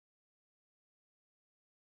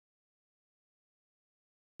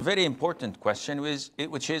Very important question,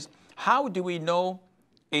 which is, how do we know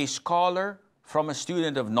a scholar from a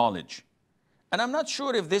student of knowledge? And I'm not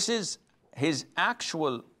sure if this is his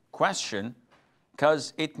actual question,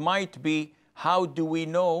 because it might be, how do we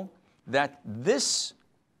know that this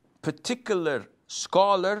particular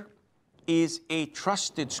scholar is a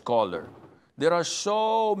trusted scholar? There are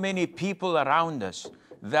so many people around us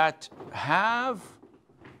that have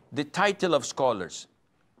the title of scholars,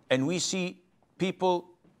 and we see people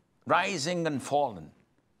rising and falling.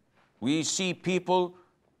 We see people,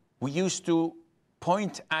 we used to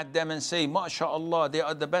point at them and say, MashaAllah, they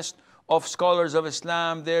are the best of scholars of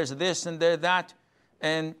Islam, there's this and there's that.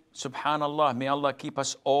 And subhanallah, may Allah keep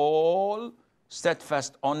us all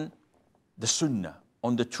steadfast on the sunnah,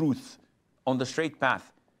 on the truth, on the straight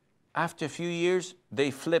path. After a few years,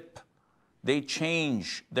 they flip, they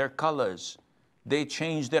change their colors, they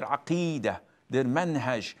change their aqeedah, their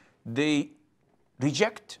manhaj, they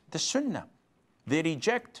reject the sunnah. They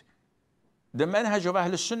reject the manhaj of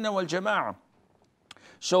Ahl Sunnah wal Jama'ah.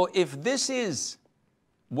 So if this is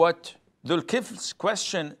what Dhul Kifl's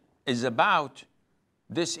question is about,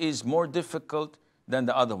 this is more difficult than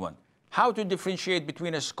the other one. How to differentiate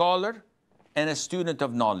between a scholar and a student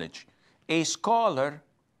of knowledge? A scholar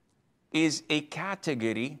is a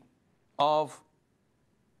category of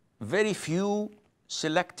very few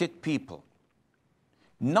selected people,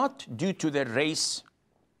 not due to their race,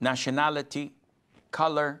 nationality,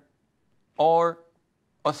 color, or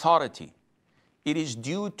authority. It is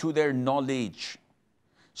due to their knowledge.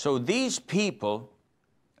 So these people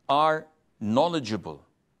are knowledgeable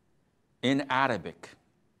in Arabic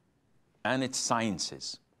and its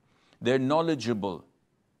sciences. They're knowledgeable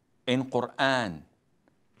in Quran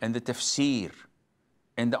and the tafsir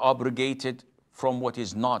and the abrogated from what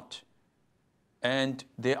is not. And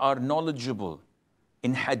they are knowledgeable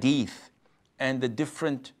in hadith and the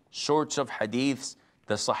different sorts of hadiths,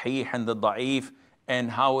 the sahih and the da'if, and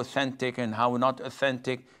how authentic and how not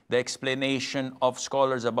authentic, the explanation of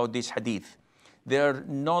scholars about this hadith. They are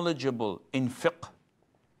knowledgeable in fiqh,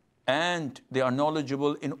 and they are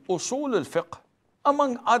knowledgeable in usul al-fiqh,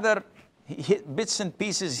 among other bits and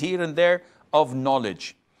pieces here and there of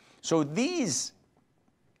knowledge. So these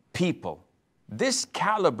people, this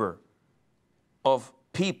caliber of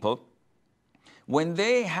people, when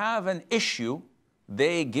they have an issue,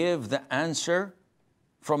 they give the answer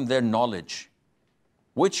from their knowledge,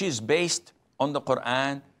 which is based on the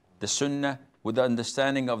Quran, the Sunnah, with the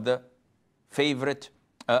understanding of the favorite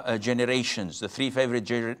generations, the three favorite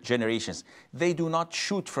generations. They do not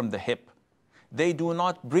shoot from the hip. They do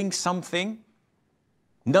not bring something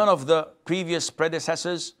none of the previous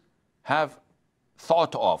predecessors have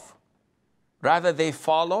thought of. Rather, they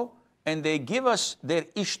follow and they give us their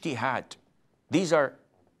ijtihad. These are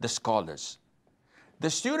the scholars. The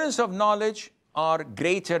students of knowledge are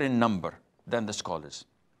greater in number than the scholars.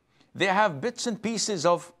 They have bits and pieces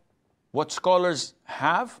of what scholars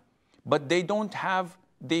have, but they don't have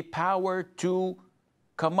the power to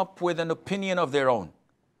come up with an opinion of their own.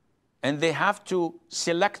 And they have to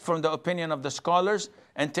select from the opinion of the scholars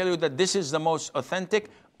and tell you that this is the most authentic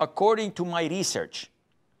according to my research.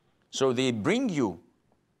 So they bring you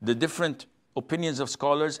the different opinions of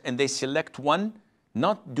scholars and they select one,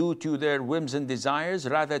 not due to their whims and desires,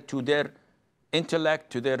 rather to their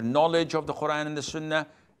intellect, to their knowledge of the Quran and the Sunnah,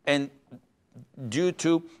 and due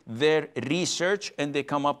to their research, and they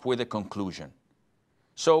come up with a conclusion.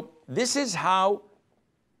 So this is how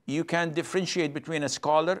you can differentiate between a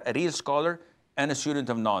scholar, a real scholar, and a student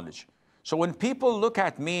of knowledge. So when people look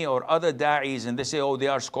at me or other da'is and they say, oh, they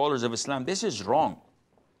are scholars of Islam, this is wrong.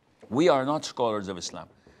 We are not scholars of Islam.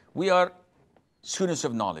 We are students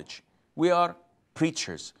of knowledge. We are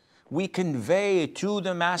preachers. We convey to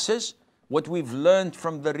the masses what we've learned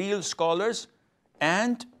from the real scholars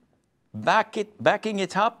and backing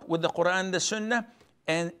it up with the Quran, the Sunnah,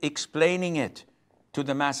 and explaining it to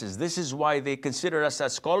the masses. This is why they consider us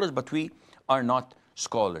as scholars, but we are not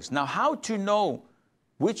scholars. Now, how to know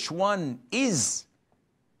which one is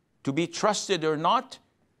to be trusted or not,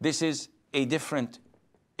 this is a different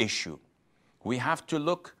issue. We have to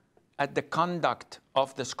look at the conduct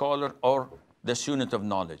of the scholar or the student of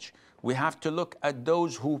knowledge. We have to look at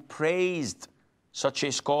those who praised such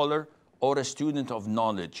a scholar or a student of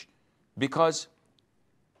knowledge, because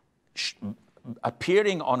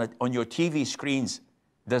appearing on your TV screens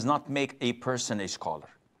does not make a person a scholar.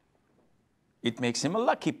 It makes him a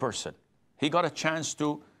lucky person. He got a chance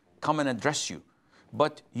to come and address you.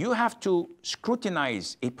 But you have to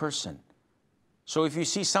scrutinize a person. So if you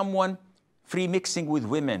see someone free mixing with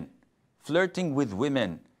women, flirting with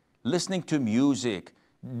women, listening to music,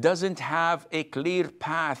 doesn't have a clear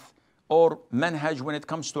path or manhaj when it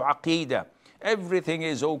comes to aqeedah. Everything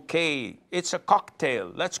is okay. It's a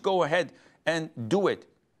cocktail. Let's go ahead and do it.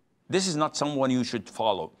 This is not someone you should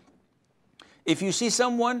follow. If you see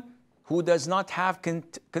someone who does not have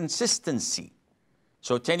consistency,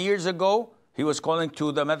 so 10 years ago, he was calling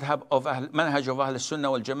to the manhaj of Ahl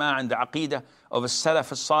Sunnah wal Jama'ah and the aqeedah of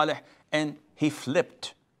Salaf al-Salih, and he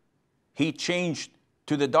flipped. He changed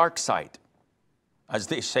to the dark side, as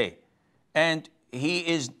they say. And he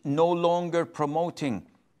is no longer promoting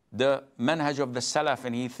the manhaj of the Salaf,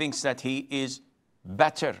 and he thinks that he is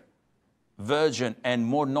better version and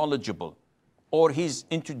more knowledgeable. Or he's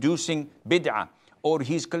introducing bid'ah, or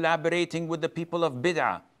he's collaborating with the people of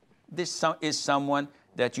bid'ah. This is someone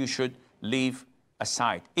that you should leave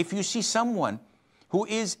aside. If you see someone who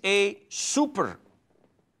is a super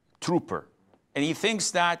trooper, and he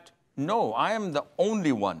thinks that, no, I am the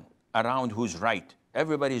only one around who's right,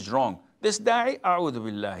 everybody's wrong. This da'i, a'udhu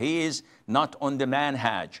billah, he is not on the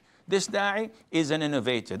manhaj. This da'i is an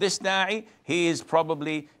innovator. This da'i, he is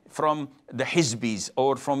probably from the hizbis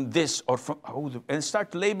or from this or from, and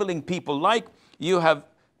start labeling people like you have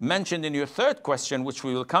mentioned in your third question, which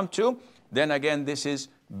we will come to. Then again, this is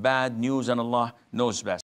bad news, and Allah knows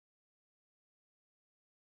best.